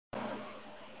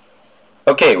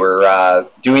Okay, we're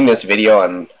doing this video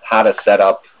on how to set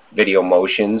up video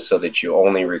motion so that you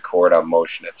only record on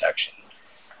motion detection.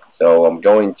 So I'm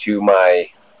going to my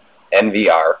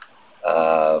NVR,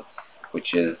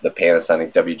 which is the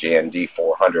Panasonic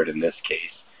WJ-ND400 in this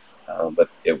case, but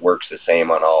it works the same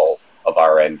on all of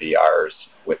our NVRs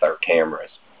with our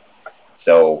cameras.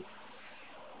 So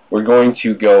we're going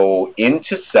to go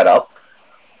into setup,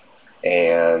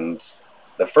 and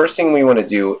the first thing we want to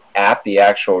do at the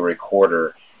actual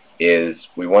recorder is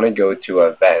we want to go to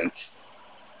event,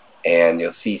 and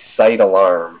you'll see site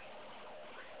alarm.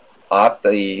 At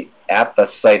the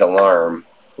site alarm,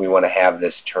 we want to have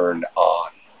this turned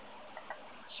on.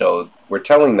 So we're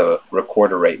telling the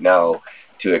recorder right now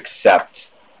to accept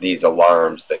these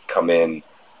alarms that come in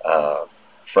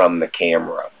from the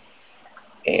camera.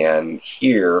 And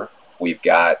here we've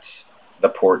got the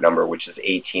port number, which is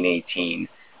 1818.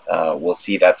 We'll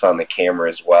see that's on the camera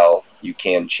as well. You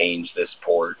can change this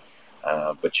port,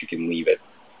 but you can leave it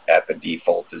at the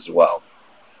default as well.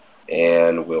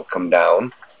 And we'll come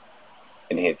down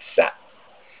and hit set.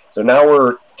 So now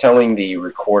we're telling the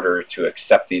recorder to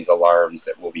accept these alarms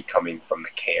that will be coming from the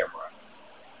camera.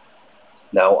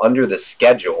 Now under the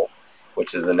schedule,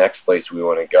 which is the next place we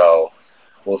want to go,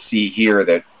 we'll see here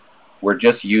that we're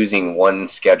just using one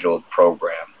scheduled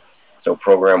program. So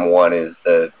program 1 is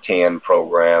the TAN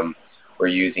program. We're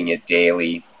using it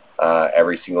daily,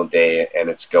 every single day, and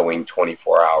it's going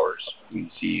 24 hours. You can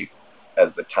see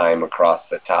as the time across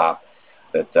the top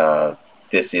that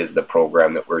this is the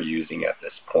program that we're using at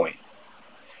this point.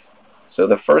 So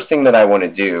the first thing that I want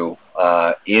to do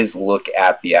is look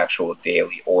at the actual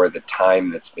daily, or the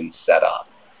time that's been set up,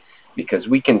 because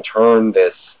we can turn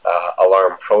this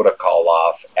alarm protocol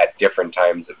off at different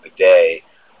times of the day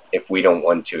if we don't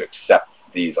want to accept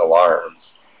these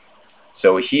alarms.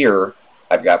 So here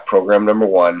I've got program number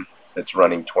 1 that's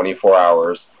running 24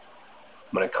 hours.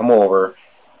 I'm going to come over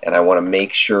and I want to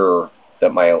make sure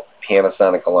that my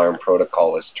Panasonic alarm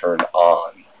protocol is turned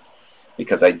on,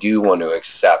 because I do want to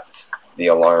accept the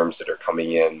alarms that are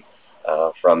coming in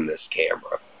from this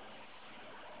camera.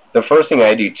 The first thing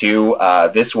I do too,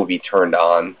 this will be turned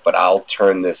on, but I'll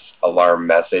turn this alarm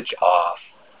message off,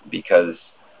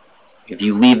 because if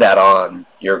you leave that on,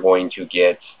 you're going to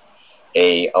get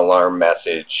an alarm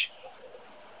message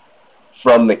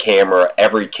from the camera.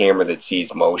 Every camera that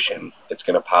sees motion, it's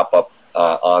going to pop up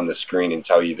on the screen and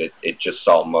tell you that it just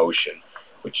saw motion,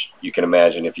 which you can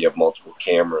imagine if you have multiple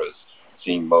cameras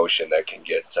seeing motion, that can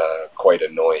get quite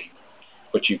annoying.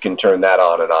 But you can turn that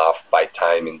on and off by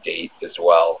time and date as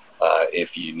well,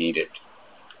 if you needed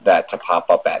that to pop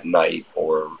up at night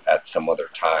or at some other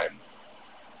time.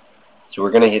 So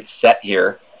we're going to hit set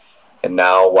here, and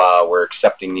now we're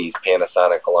accepting these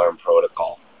Panasonic alarm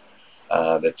protocol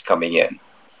that's coming in.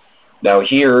 Now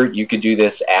here you could do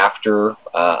this after.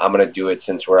 I'm going to do it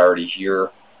since we're already here.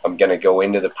 I'm going to go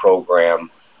into the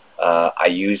program. I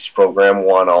use program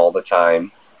 1 all the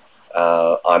time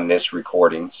on this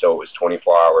recording, so it was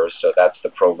 24 hours, so that's the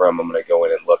program I'm going to go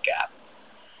in and look at.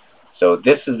 So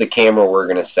this is the camera we're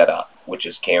going to set up, which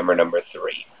is camera number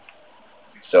 3.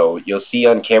 So you'll see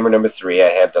on camera number 3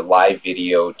 I have the live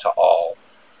video to all.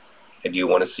 I do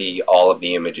want to see all of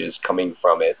the images coming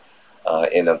from it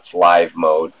in its live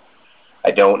mode.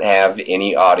 I don't have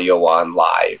any audio on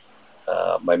live.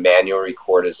 My manual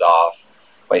record is off.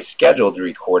 My scheduled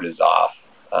record is off,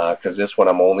 because this one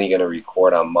I'm only going to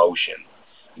record on motion.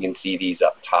 You can see these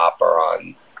up top are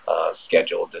on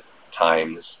scheduled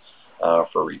times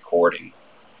for recording.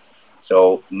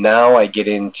 So now I get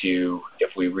into,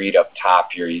 if we read up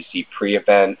top here, you see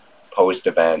pre-event,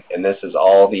 post-event, and this is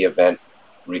all the event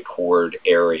record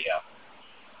area.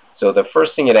 So the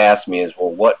first thing it asks me is, well,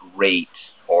 what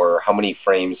rate or how many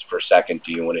frames per second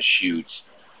do you want to shoot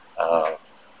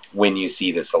when you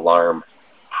see this alarm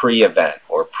pre-event,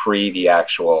 or pre the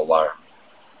actual alarm.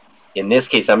 In this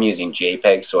case I'm using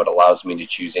JPEG, so it allows me to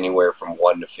choose anywhere from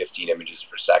 1 to 15 images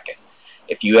per second.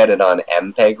 If you had it on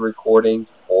MPEG recording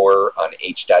or on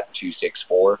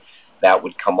H.264, that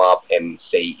would come up and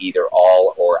say either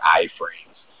all or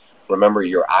iframes. Remember,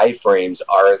 your iframes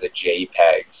are the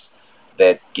JPEGs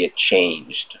that get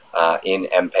changed in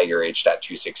MPEG or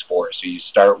H.264. So you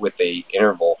start with a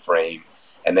interval frame,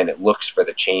 and then it looks for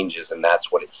the changes, and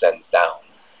that's what it sends down.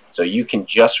 So you can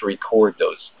just record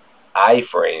those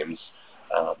iframes,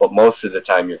 but most of the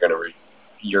time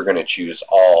you're going to choose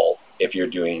all if you're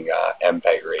doing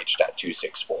MPEG or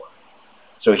H.264.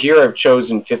 So here I've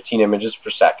chosen 15 images per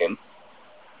second,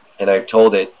 and I've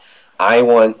told it I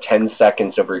want 10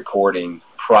 seconds of recording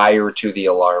prior to the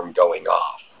alarm going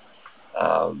off.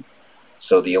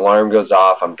 So the alarm goes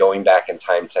off, I'm going back in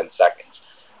time 10 seconds.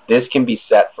 This can be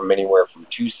set from anywhere from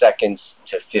 2 seconds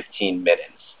to 15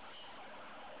 minutes.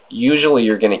 Usually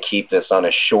you're going to keep this on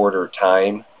a shorter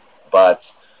time, but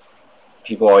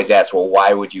people always ask, well,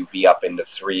 why would you be up into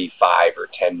 3, 5, or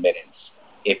 10 minutes?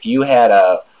 If you had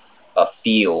a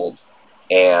field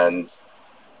and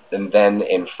then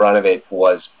in front of it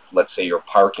was, let's say, your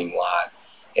parking lot,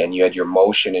 and you had your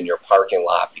motion in your parking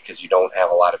lot because you don't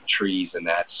have a lot of trees and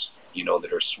that's, you know,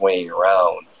 that are swaying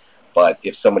around, but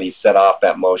if somebody set off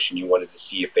that motion, you wanted to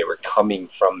see if they were coming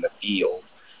from the field,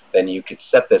 then you could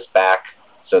set this back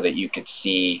so that you could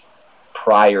see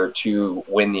prior to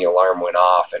when the alarm went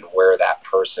off and where that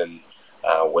person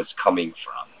was coming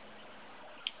from.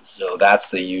 So that's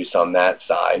the use on that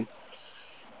side.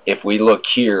 If we look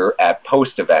here at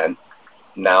post-event,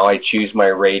 now I choose my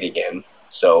rate again.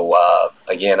 So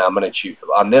again, I'm going to choose,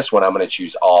 on this one I'm going to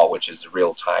choose all, which is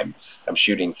real time. I'm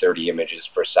shooting 30 images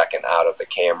per second out of the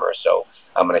camera, so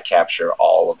I'm going to capture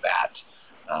all of that.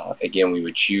 Again, we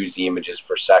would choose the images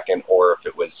per second, or if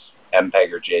it was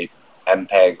MPEG or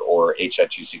MPEG or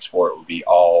H.264, it would be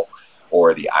all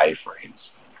or the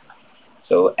iframes.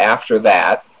 So after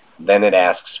that, then it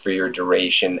asks for your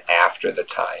duration after the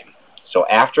time. So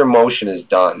after motion is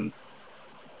done,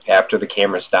 after the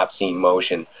camera stops seeing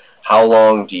motion, how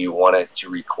long do you want it to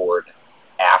record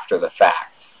after the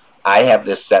fact? I have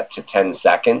this set to 10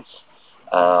 seconds.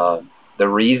 The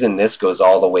reason this goes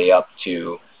all the way up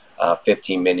to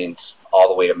 15 minutes, all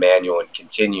the way to manual and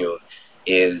continue,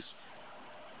 is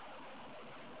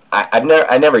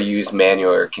I never use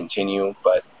manual or continue,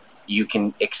 but you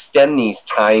can extend these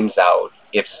times out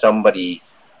if somebody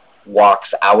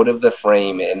walks out of the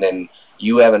frame and then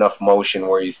you have enough motion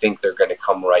where you think they're going to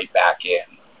come right back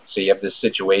in. So you have this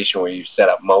situation where you've set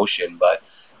up motion, but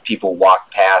people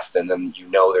walk past and then you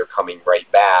know they're coming right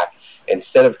back.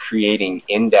 Instead of creating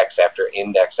index after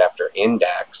index after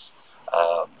index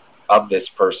of this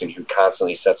person who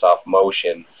constantly sets off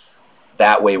motion,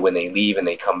 that way when they leave and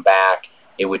they come back,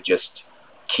 it would just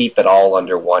keep it all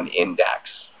under one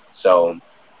index. So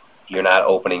you're not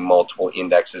opening multiple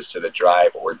indexes to the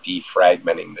drive or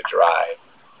defragmenting the drive.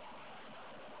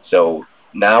 So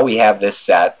now we have this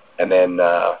set, and then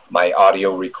my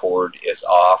audio record is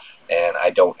off, and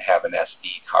I don't have an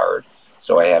SD card,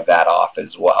 so I have that off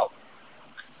as well.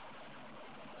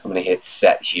 I'm going to hit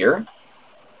set here,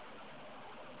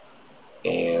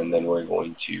 and then we're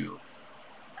going to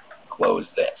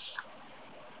close this.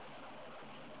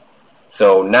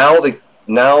 So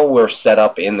now we're set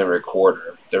up in the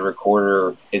recorder. The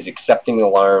recorder is accepting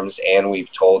alarms, and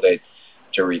we've told it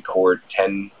to record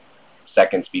 10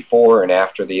 seconds before and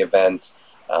after the event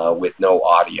with no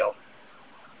audio.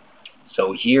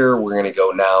 So here we're going to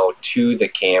go now to the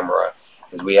camera,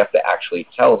 because we have to actually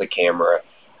tell the camera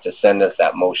to send us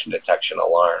that motion detection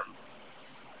alarm.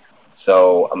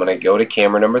 So I'm going to go to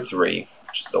camera number 3,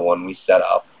 which is the one we set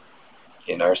up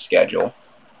in our schedule.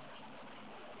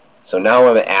 So now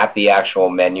I'm at the actual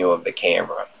menu of the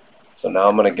camera. So now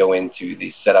I'm going to go into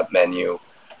the setup menu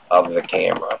of the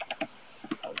camera.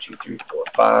 1, 2, 3, 4,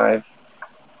 5.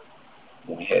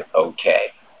 And hit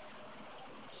OK.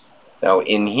 Now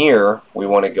in here we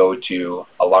want to go to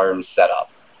alarm setup.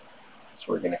 So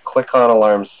we're going to click on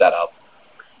alarm setup,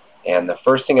 and the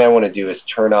first thing I want to do is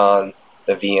turn on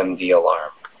the VMD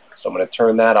alarm. So I'm going to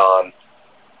turn that on,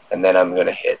 and then I'm going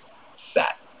to hit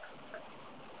set.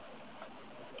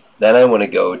 Then I want to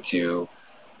go to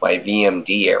my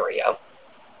VMD area.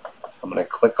 I'm going to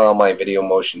click on my video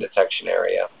motion detection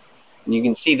area, and you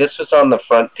can see this was on the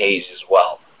front page as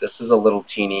well. This is a little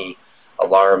teeny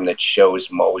alarm that shows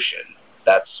motion.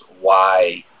 That's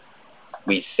why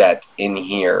we set in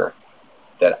here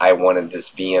that I wanted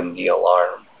this VMD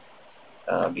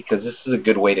alarm, because this is a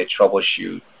good way to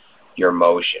troubleshoot your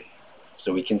motion.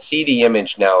 So we can see the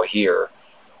image now here,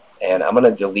 and I'm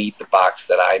going to delete the box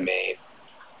that I made.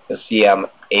 You'll see I'm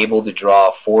able to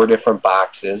draw 4 different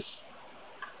boxes,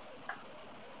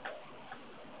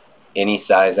 any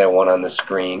size I want on the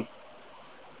screen.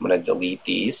 I'm going to delete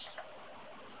these,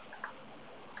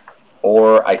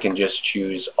 or I can just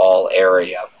choose all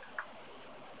area,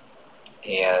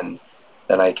 and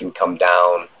then I can come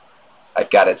down.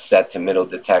 I've got it set to middle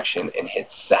detection and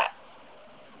hit set.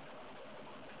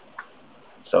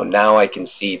 So now I can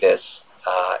see this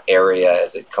area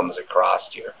as it comes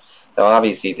across here. Now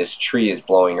obviously this tree is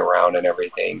blowing around and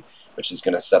everything, which is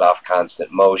going to set off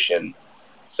constant motion,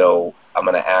 so I'm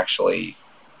going to actually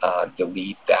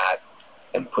delete that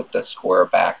and put the square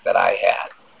back that I had,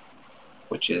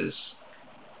 which is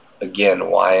again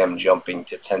why I'm jumping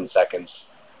to 10 seconds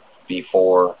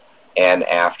before and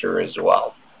after as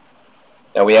well.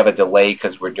 Now we have a delay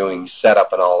because we're doing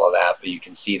setup and all of that, but you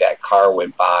can see that car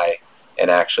went by and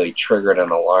actually triggered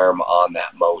an alarm on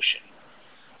that motion.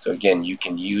 So again, you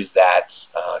can use that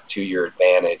to your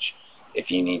advantage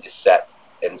if you need to set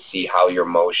and see how your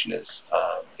motion is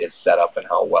set up and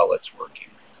how well it's working.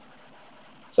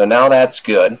 So now that's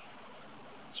good.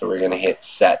 So we're going to hit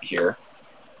set here.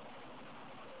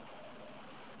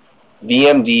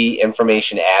 VMD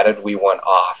information added we want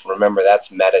off. Remember, that's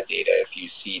metadata if you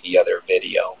see the other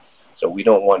video. So we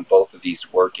don't want both of these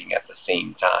working at the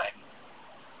same time.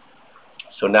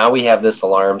 So now we have this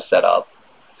alarm set up.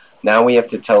 Now we have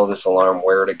to tell this alarm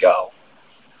where to go.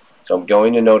 So I'm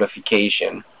going to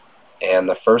notification, and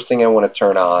the first thing I want to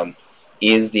turn on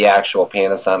is the actual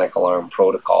Panasonic alarm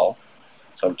protocol.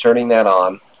 So I'm turning that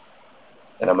on,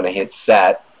 and I'm going to hit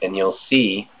set, and you'll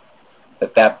see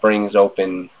that that brings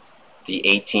open the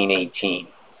 1818,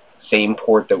 same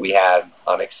port that we had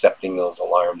on accepting those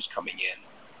alarms coming in.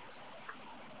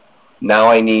 Now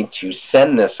I need to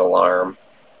send this alarm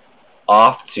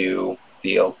off to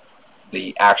the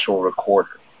actual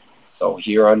recorder. So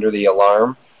here under the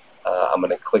alarm, I'm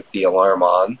going to click the alarm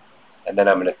on, and then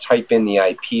I'm going to type in the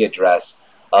IP address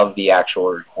of the actual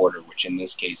recorder, which in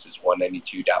this case is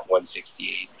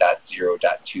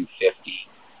 192.168.0.250,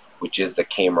 which is the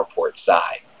camera port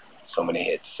side. So I'm going to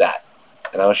hit set,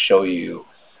 and I'll show you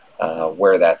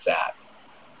where that's at.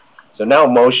 So now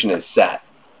motion is set.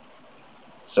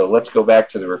 So let's go back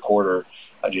to the recorder.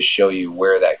 I'll just show you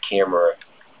where that camera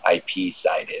IP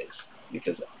side is,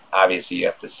 because obviously you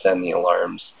have to send the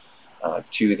alarms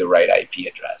to the right IP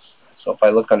address. So if I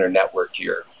look under network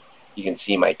here, you can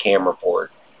see my camera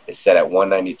port is set at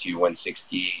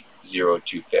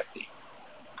 192.168.0.250.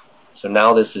 So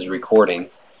now this is recording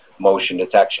motion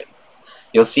detection.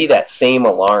 You'll see that same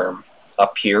alarm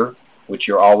up here, which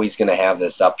you're always going to have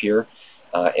this up here.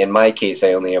 In my case,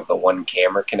 I only have the one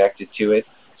camera connected to it,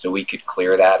 so we could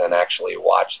clear that and actually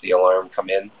watch the alarm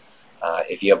come in.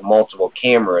 If you have multiple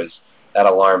cameras, that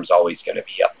alarm's always going to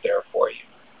be up there for you.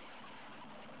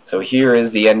 So here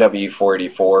is the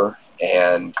NW484,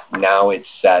 and now it's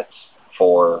set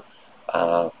for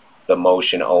the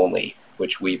motion only,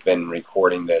 which we've been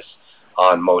recording this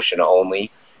on motion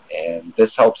only, and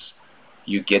this helps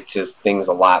you get to things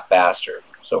a lot faster.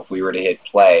 So if we were to hit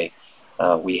play,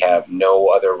 we have no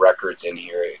other records in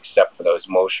here except for those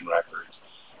motion records.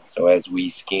 So as we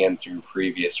scan through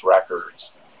previous records,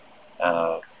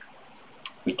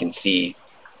 we can see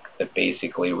that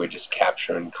basically we're just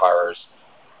capturing cars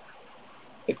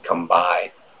that come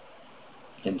by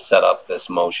and set up this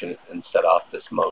motion and set off this motion.